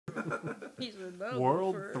He's available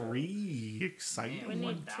World for 3. Exciting. We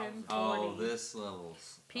need 10, 20. Oh, this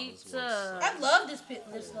level's... Pizza. I love this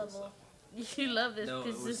level. You love this No, it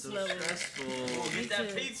was pizza so level. stressful. Get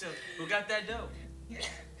that pizza. Who got that dough?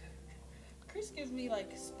 Chris gives me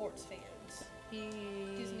like sports fans.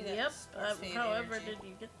 Gives me that Yep. sports fan However, energy. did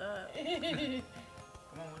you get that?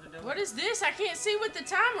 Come on with the dough. What is this? I can't see with the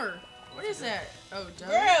timer. What is that? Oh, dough.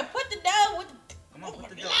 Girl, put the dough with the... Come on, put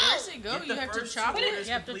the dough. Where does it go? Get You the have to first chop layer it, is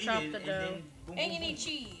You have to chop completed, the and dough. then boom, And you boom, need boom.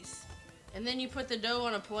 cheese. and then you put the dough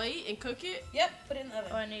on a plate and cook it. Yep, put it in the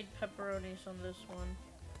oven. Oh, I need pepperonis on this one.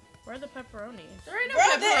 Where are the pepperonis? There ain't no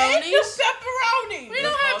Bro, there ain't no pepperonis. pepperoni. We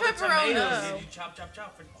don't have All the tomatoes, pepperonis. and you chop, chop,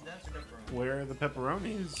 chop. That's the pepperoni. Where are the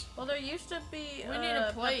pepperonis? Well, there used to be We need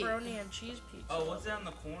a plate. pepperoni and cheese pizza. Oh, what's that in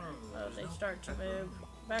the corner of the Oh, they no start to pepperoni. move.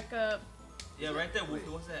 Back up. Yeah, right there, Wolfie.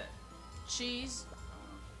 What's that? Cheese.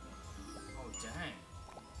 Oh, dang.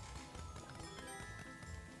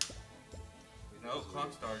 No,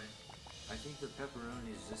 clock started. I think the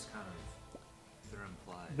pepperoni is just kind of... They're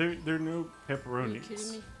implied. There are no Are you pepperonis.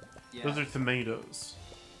 kidding me? Yeah. Those are tomatoes.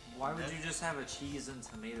 Why would you just have a cheese and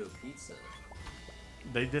tomato pizza?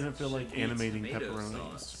 They didn't feel like Should be animating tomato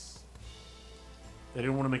pepperonis. sauce. They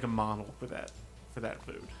didn't want to make a model for that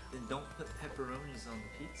food. Then don't put pepperonis on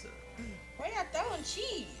the pizza. Why y'all throwing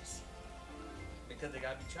cheese? Because they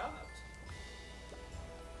gotta be chopped.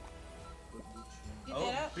 Get Oh,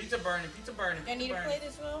 that out. pizza burning, pizza burning, I pizza need a burning. plate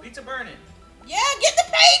as well. Pizza burning. Yeah, get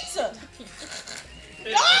the pizza.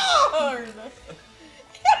 Darn!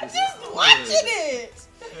 I'm Is just it watching good? it.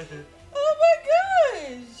 Oh my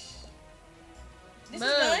gosh. This Move.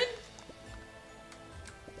 is done.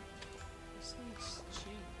 This needs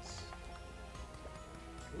cheese.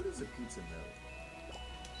 What is a pizza melt?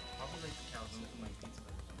 Probably like the calzone, like pizza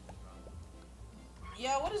or something.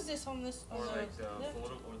 Yeah, what is this on this? Or on like the left? fold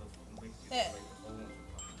or the like That. the full ones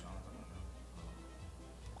with Papa John's. I don't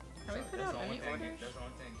know. Have we put That's out the only any thing- orders? That's the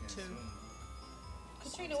only thing I can Two. assume.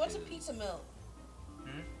 Katrina, what's a pizza melt?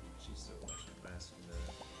 Hmm? She's still watching Master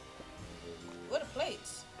What are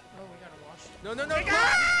plates? Oh, we gotta wash it. No, no, no.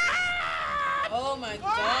 Oh my Don't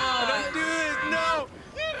god. do it. No.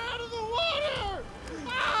 Get out of the water.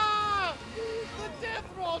 Ah! The death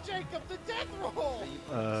roll, Jacob. The death roll.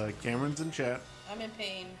 Cameron's in chat. I'm in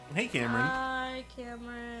pain. Hey, Cameron. Hi,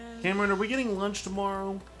 Cameron. Cameron, are we getting lunch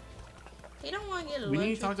tomorrow? He don't want to get We lunch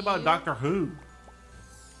need to talk with about you. Doctor Who.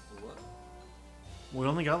 What? We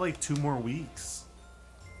only got like 2 more weeks.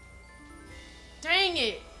 Dang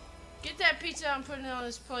it! Get that pizza out and put it on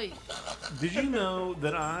this plate. Did you know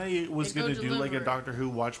that I was Then go going to do like a deliver it. Doctor Who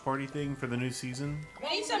watch party thing for the new season? We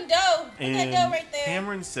need some dough. Put that dough right there.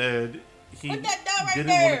 Cameron said he Put that dough right didn't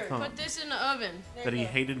there. want to come, Put this in the oven. There that you he go.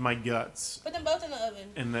 hated my guts, Put them both in the oven.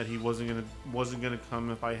 and that he wasn't gonna come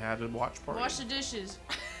if I had a watch party. Wash the dishes.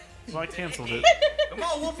 So I canceled it. Come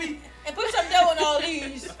on, Wolfie. And put some dough on all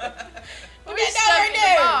these. Put We that stuck dough right in the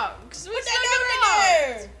there. box. We Put stuck in that the dough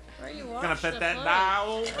right box. there. Where you Gonna wash put the that plate?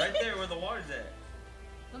 down. Right there where the water's at.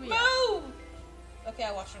 Let me Move. Okay,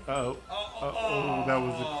 I washed them. Oh, Oh, that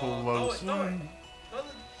was a cool low Throw it. swing. Throw it.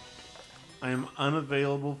 I am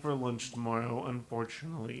unavailable for lunch tomorrow,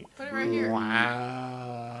 unfortunately. Put it right here.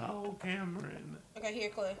 Wow, Cameron. Okay, here,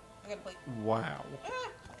 Clay. I got a plate. Wow. Ah.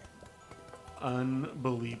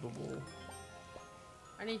 Unbelievable.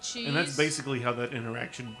 I need cheese. And that's basically how that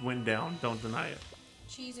interaction went down. Don't deny it.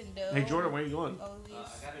 Cheese and dough. Hey, Jordan, where you going? All of these.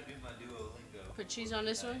 gotta do my Duolingo. Put cheese on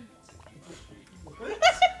this one.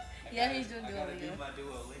 Yeah, he's doing Duolingo. my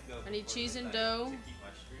Duolingo. I need cheese and dough. To keep my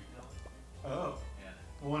streak going. Oh. Yeah.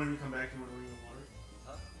 Well, whenever you come back, do you want to bring me water?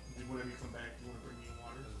 Huh? Whenever you come back, do you want to bring me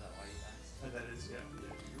water? Is that why you asked? That is, yeah.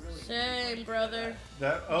 You really Same, brother.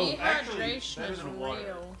 That, oh, actually, Dehydration that is isn't water.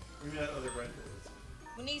 real. Bring me that other bread that is.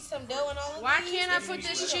 We need some dough and all of Why these. can't I Let's put use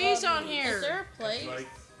this all cheese on these. here? Is there a plate? Like,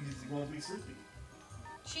 he won't be sleepy.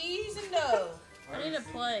 Cheese and dough. I need a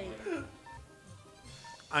plate.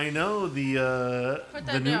 I know the Put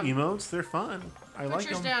the that new down. emotes. They're fun. I Put like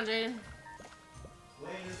yours them. down, Jayden.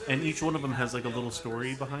 And each one of them has like a little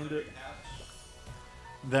story behind it.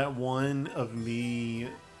 That one of me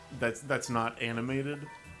that's not animated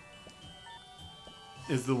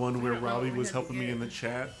is the one where Robbie was helping me in the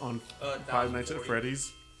chat on Five Nights at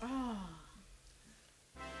Freddy's, Oh,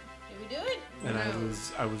 Did we do it? and No.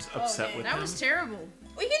 I was upset man. with that him, was terrible.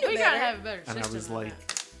 We can do We better. gotta have a better system. and I was than like,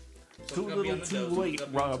 that. So too it's gonna be little, on the too dough, so it's late,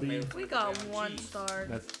 gonna be Robbie. tomato, We got tomato, one cheese. star.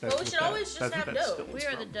 That's Well, we what should always just that's have what that dough. still We is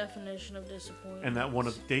are the from. definition of disappointment. And that one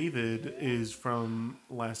of David is from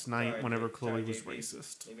last night Sorry, whenever Jake. Chloe Sorry, was JP.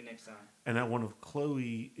 racist. Maybe next time. And that one of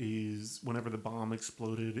Chloe is whenever the bomb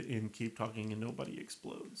exploded in Keep Talking and Nobody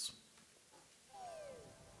Explodes.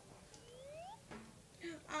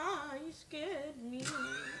 Ah. scared me.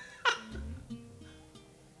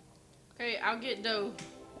 Okay, I'll get dough.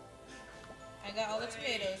 I got all the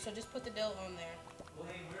tomatoes, so just put the dough on there. Wayne,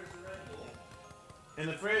 where's the Red Bull? In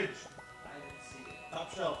the fridge. I didn't see it.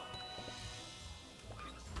 Top shelf.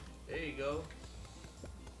 There you go.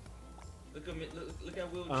 Look at me. Look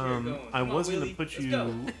at wheelchair going. I Come was on, gonna Willie. put Let's you.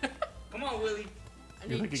 go. Come on, Willie. I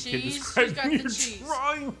You're need like a cheese. kid Who's describing got the your cheese?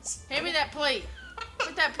 drawings. Hand me that plate.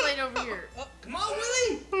 Put that plate over here. Come on,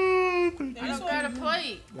 Willie. I There's don't got a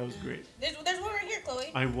plate. That was great. There's one right here,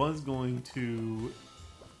 Chloe. I was going to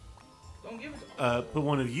Don't give it to put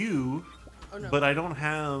one of you, Oh no. but I don't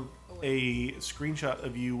have a screenshot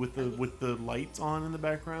of you with the lights on in the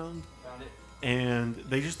background, Found it. and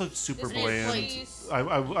they just look super This is bland. please. I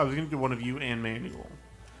was gonna do one of you and manual,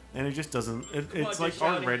 and it just doesn't. It's on, like just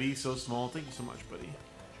shout it. already so small. Thank you so much, buddy.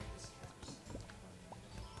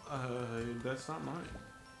 That's not mine.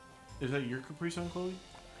 Is that your Capri Sun, Chloe?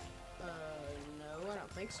 No, I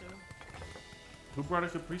don't think so. Who brought a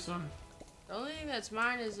Capri Sun? The only thing that's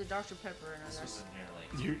mine is the Dr. Pepper, and This that's was in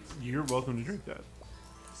here like You're welcome to drink that.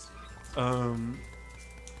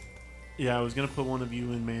 Yeah, I was gonna put one of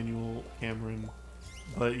you in manual, Cameron,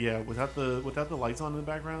 but yeah, without the lights on in the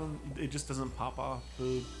background, it just doesn't pop off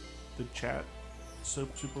the chat so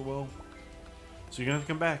super well. So you're gonna have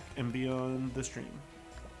to come back and be on the stream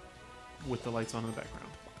with the lights on in the background,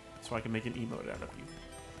 so I can make an emote out of you.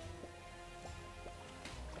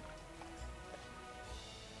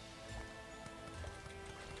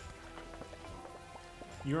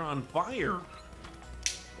 You're on fire.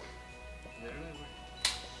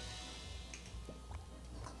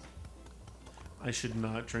 I should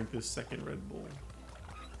not drink this second Red Bull.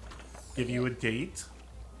 Give you a date?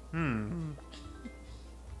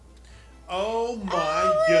 Oh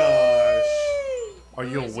my gosh. Are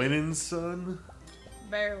you winning, son?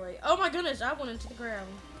 Barely. Oh my goodness, I went into the ground.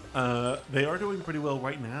 They are doing pretty well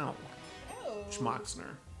right now. Oh.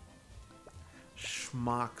 Schmoxner.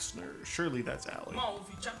 Surely that's Allie. Come on,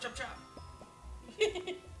 Wolfie. Chop, chop, chop.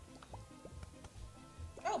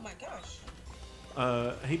 Oh my gosh.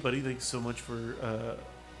 Hey buddy, thanks so much for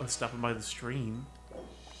stopping by the stream.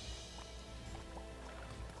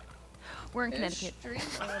 We're in Connecticut. No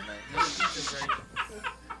pizza's ready.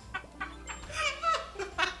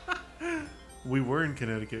 We were in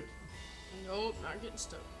Connecticut. nope, not getting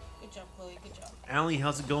stuck. Good job, Chloe. Good job. Allie,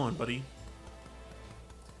 how's it going, buddy?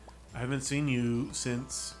 I haven't seen you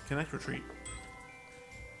since Connect Retreat.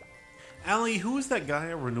 Allie, who was that guy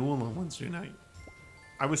at Renewal on Wednesday night?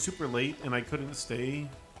 I was super late and I couldn't stay.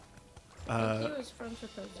 I think he was friends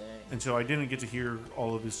with Jose. And so I didn't get to hear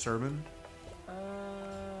all of his sermon.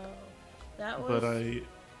 That was. But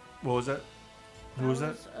what was that? Who was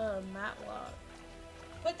that? Matlock.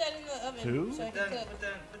 Put that in the oven. Who? So I Put can that cook.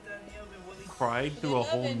 in the oven, Willie. Cried through a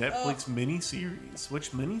whole oven, Netflix miniseries.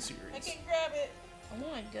 Which I miniseries? can grab it. Oh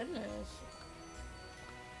my goodness.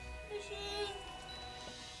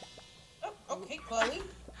 Oh, okay, Chloe.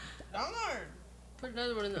 Darn. Put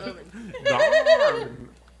another one in the oven. Darn!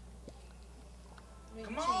 Make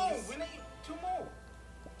Come on, cheese. we need 2 more.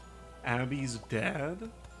 Abby's dad?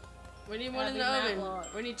 We need one in the Abby oven.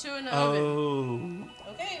 Matlock. We need 2 in the oven.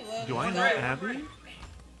 Oh. Okay, well. Do I know Right, Abby? right.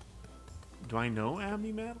 Do I know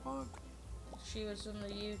Abby Matlock? She was in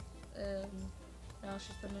the youth, and now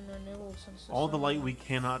she's been in renewal since. All the summer. light we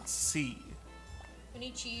cannot see. We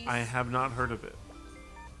need cheese. I have not heard of it.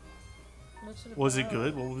 What's it Was it about?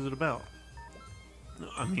 good? What was it about?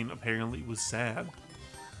 I mean, apparently it was sad.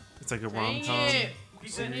 It's like a Dang rom-com. it.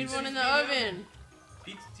 Pizza We need pizza one in needs the to be oven.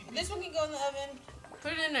 Pizza, pizza. This one can go in the oven.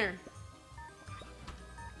 Put it in there.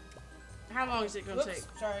 How long is it gonna Whoops,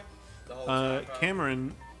 take? sorry. The whole time, probably.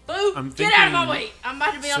 Cameron, Boo! I'm Get out of my thinking- way! I'm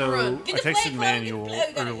about to be on the so run. I Get the texted plate, Chloe, Manuel get the plate.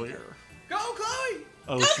 We got it. earlier. Go, Chloe!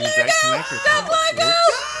 Oh, she was at Connector.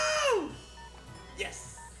 Go!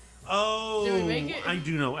 Yes! Oh, Did we make it? I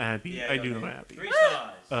do know Abby. Yeah, I do okay. know Abby. 3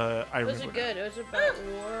 stars. I Was remember. it good? It was about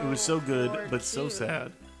World It was so good, War but so II.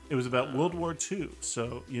 sad. It was about World War II,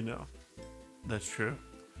 so you know, that's true.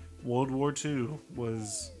 World War II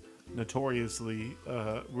was notoriously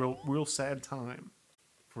real sad time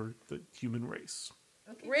for the human race.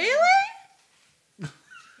 Really?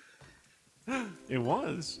 It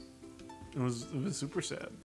was super sad.